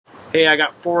Hey, I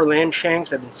got 4 lamb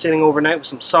shanks. I've been sitting overnight with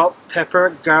some salt,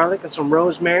 pepper, garlic, and some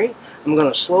rosemary. I'm going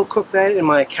to slow cook that in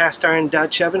my cast iron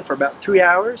Dutch oven for about 3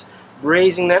 hours,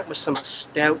 braising that with some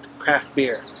stout craft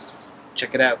beer.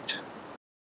 Check it out.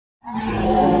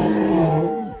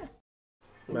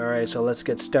 Alright, so let's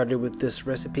get started with this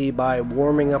recipe by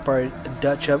warming up our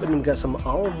Dutch oven. We've got some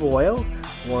olive oil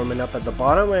warming up at the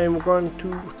bottom, and we're going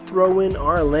to throw in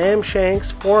our lamb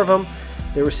shanks, 4 of them.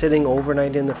 They were sitting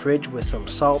overnight in the fridge with some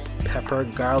salt, pepper,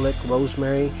 garlic,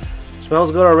 rosemary. Smells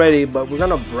good already, but we're going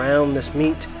to brown this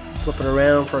meat, flip it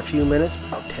around for a few minutes,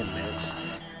 about 10 minutes.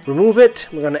 Remove it.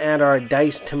 We're going to add our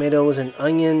diced tomatoes and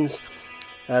onions.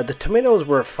 The tomatoes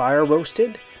were fire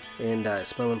roasted and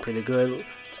smelling pretty good.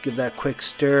 Let's give that a quick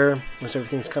stir once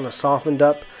everything's kind of softened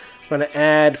up. We're going to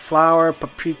add flour,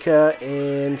 paprika,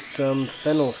 and some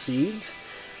fennel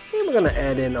seeds. And we're going to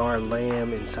add in our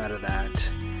lamb inside of that.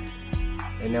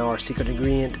 And now our secret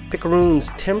ingredient,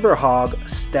 Picaroon's Timber Hog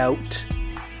Stout.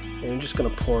 And I'm just going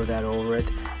to pour that over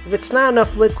it. If it's not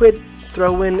enough liquid,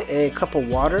 throw in a cup of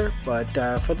water. But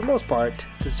for the most part,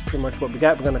 this is pretty much what we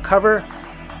got. We're going to cover.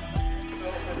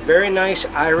 Very nice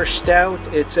Irish Stout.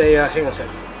 It's a, hang on a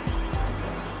second.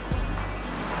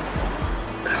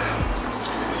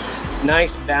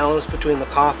 Nice balance between the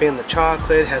coffee and the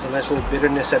chocolate. Has a nice little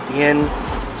bitterness at the end.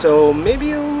 So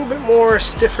maybe a little bit more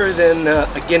stiffer than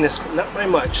a Guinness, but not by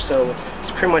much. So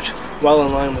it's pretty much well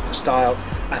in line with the style.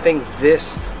 I think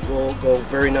this will go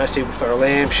very nicely with our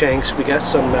lamb shanks. We got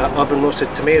some oven roasted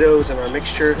tomatoes and our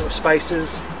mixture of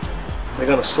spices. We're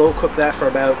going to slow cook that for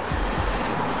about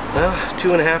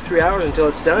 2.5 to 3 hours until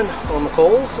it's done on the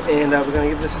coals, and we're going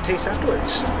to give this a taste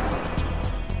afterwards.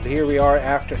 Here we are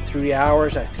after 3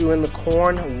 hours. I threw in the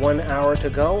corn, 1 hour to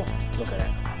go. Look at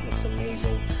that, looks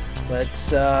amazing. Let's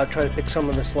try to pick some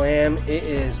of this lamb. It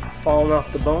is falling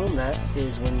off the bone. That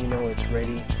is when you know it's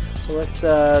ready. So let's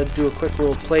do a quick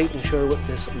little plate and show you what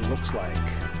this looks like.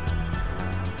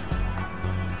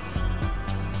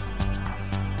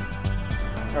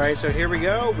 Alright, so here we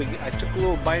go. I took a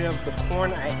little bite of the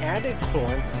corn. I added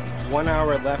corn. 1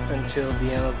 hour left until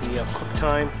the end of the cook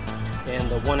time, and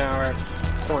the 1 hour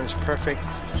corn is perfect.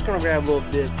 I'm just going to grab a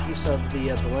little bit piece of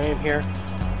the lamb here.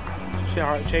 See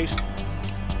how it tastes.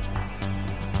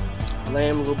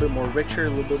 Lamb a little bit more richer, a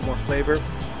little bit more flavor.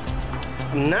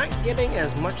 I'm not getting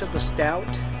as much of the stout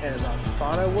as I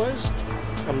thought I was.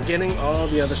 I'm getting all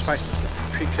the other spices, the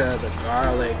paprika, the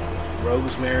garlic,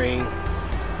 rosemary,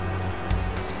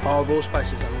 all those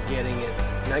spices. I'm getting it.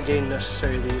 Not getting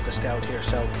necessarily the stout here.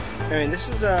 So, I mean, this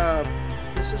is a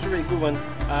really good one.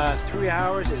 3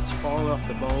 hours, it's falling off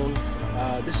the bone.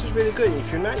 This is really good. If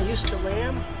you're not used to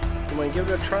lamb, you want to give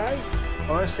it a try.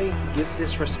 Honestly, give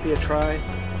this recipe a try.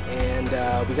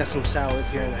 And we got some salad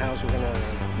here in the house. We're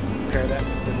gonna pair that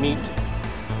with the meat.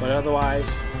 But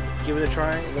otherwise, give it a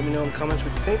try. Let me know in the comments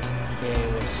what you think,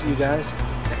 and we'll see you guys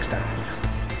next time.